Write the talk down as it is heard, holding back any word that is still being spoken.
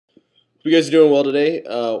Hope you guys are doing well today.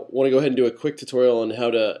 Want to go ahead and do a quick tutorial on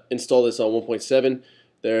how to install this on 1.7.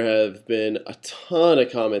 There have been a ton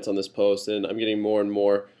of comments on this post, and I'm getting more and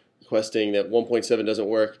more requesting that 1.7 doesn't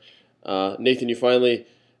work. Nathan, you finally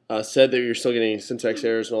said that you're still getting syntax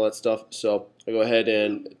errors and all that stuff, so I'll go ahead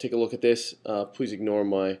and take a look at this. Please ignore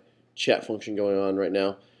my chat function going on right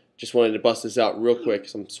now. Just wanted to bust this out real quick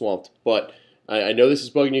because I'm swamped. But I know this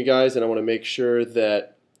is bugging you guys, and I want to make sure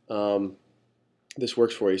that this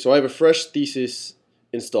works for you. So I have a fresh Thesis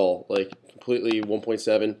install, like completely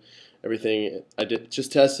 1.7, everything. I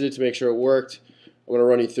just tested it to make sure it worked. I'm going to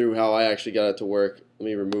run you through how I actually got it to work. Let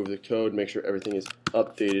me remove the code, make sure everything is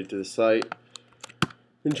updated to the site.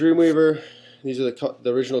 In Dreamweaver, these are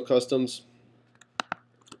the original customs,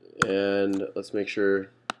 and let's make sure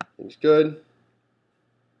everything's good.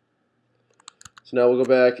 So now we'll go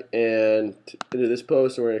back and into this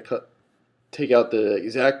post, and we're going to take out the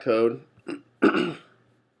exact code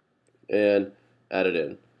and add it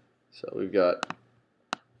in. So we've got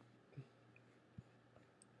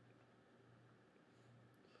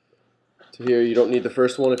to here. You don't need the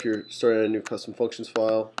first one if you're starting a new custom functions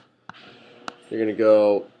file. You're going to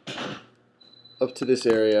go up to this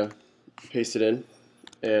area, paste it in,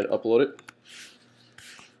 and upload it.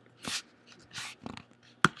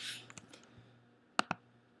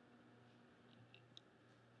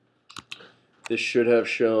 This should have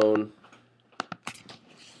shown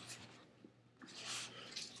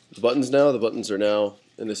the buttons now. The buttons are now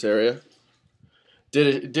in this area.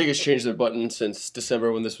 Dig has changed their button since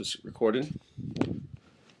December when this was recorded.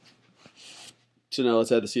 So now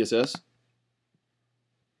let's add the CSS.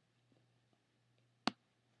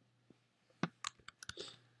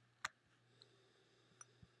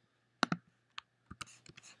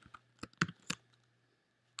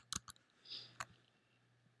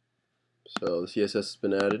 So the CSS has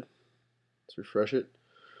been added. Let's refresh it.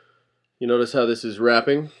 You notice how this is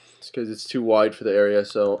wrapping. It's because it's too wide for the area,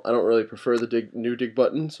 so I don't really prefer the new dig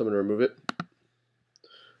button, so I'm going to remove it.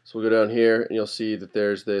 So we'll go down here, and you'll see that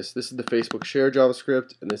there's this. This is the Facebook share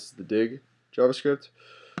JavaScript, and this is the dig JavaScript.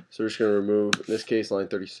 So we're just going to remove, in this case, line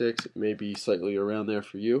 36. It may be slightly around there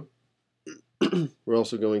for you. We're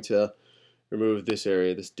also going to remove this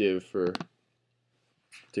area, this div for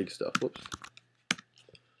dig stuff. Whoops.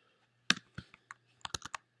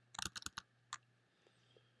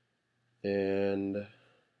 And a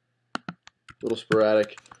little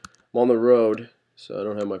sporadic. I'm on the road, so I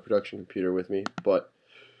don't have my production computer with me, but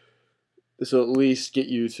this will at least get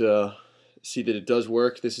you to see that it does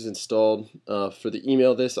work. This is installed for the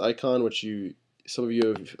email this icon, which some of you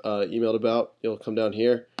have emailed about. You'll come down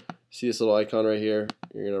here, see this little icon right here.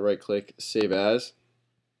 You're going to right click Save As,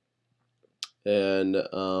 and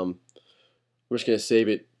I'm just going to save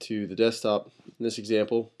it to the desktop in this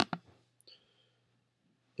example.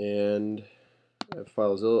 And I have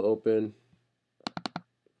FileZilla open.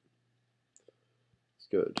 It's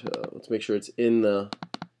good. Let's make sure it's in the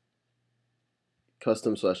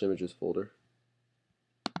custom/images folder.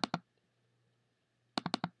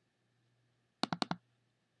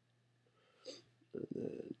 And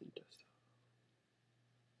then desktop.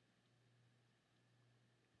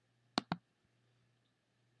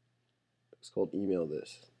 It's called email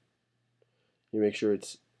this. You make sure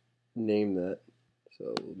it's named that.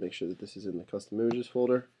 So we'll make sure that this is in the custom images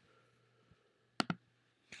folder.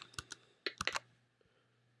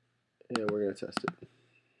 And we're going to test it.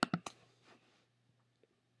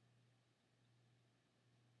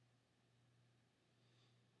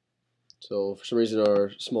 So for some reason our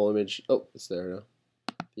small image, oh, it's there now.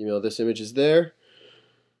 Email this image is there.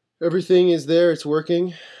 Everything is there, it's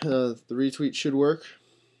working. The retweet should work.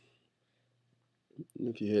 And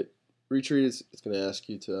if you hit retweet, it's going to ask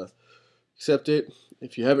you to accept it.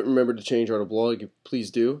 If you haven't remembered to change on a blog, please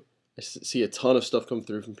do. I see a ton of stuff come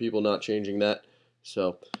through from people not changing that.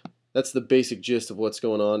 So that's the basic gist of what's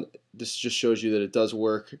going on. This just shows you that it does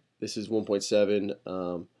work. This is 1.7.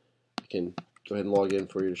 I can go ahead and log in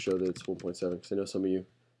for you to show that it's 1.7 because I know some of you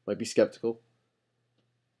might be skeptical.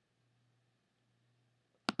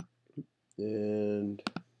 And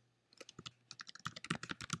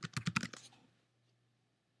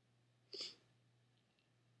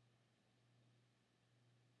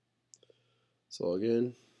let's log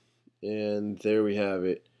in, and there we have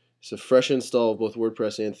it. It's a fresh install of both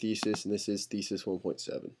WordPress and Thesis, and this is Thesis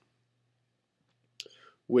 1.7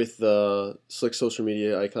 with the slick social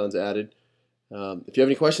media icons added. If you have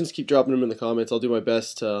any questions, keep dropping them in the comments. I'll do my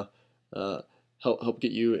best to help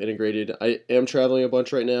get you integrated. I am traveling a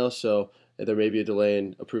bunch right now, so there may be a delay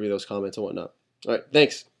in approving those comments and whatnot. All right,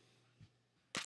 thanks.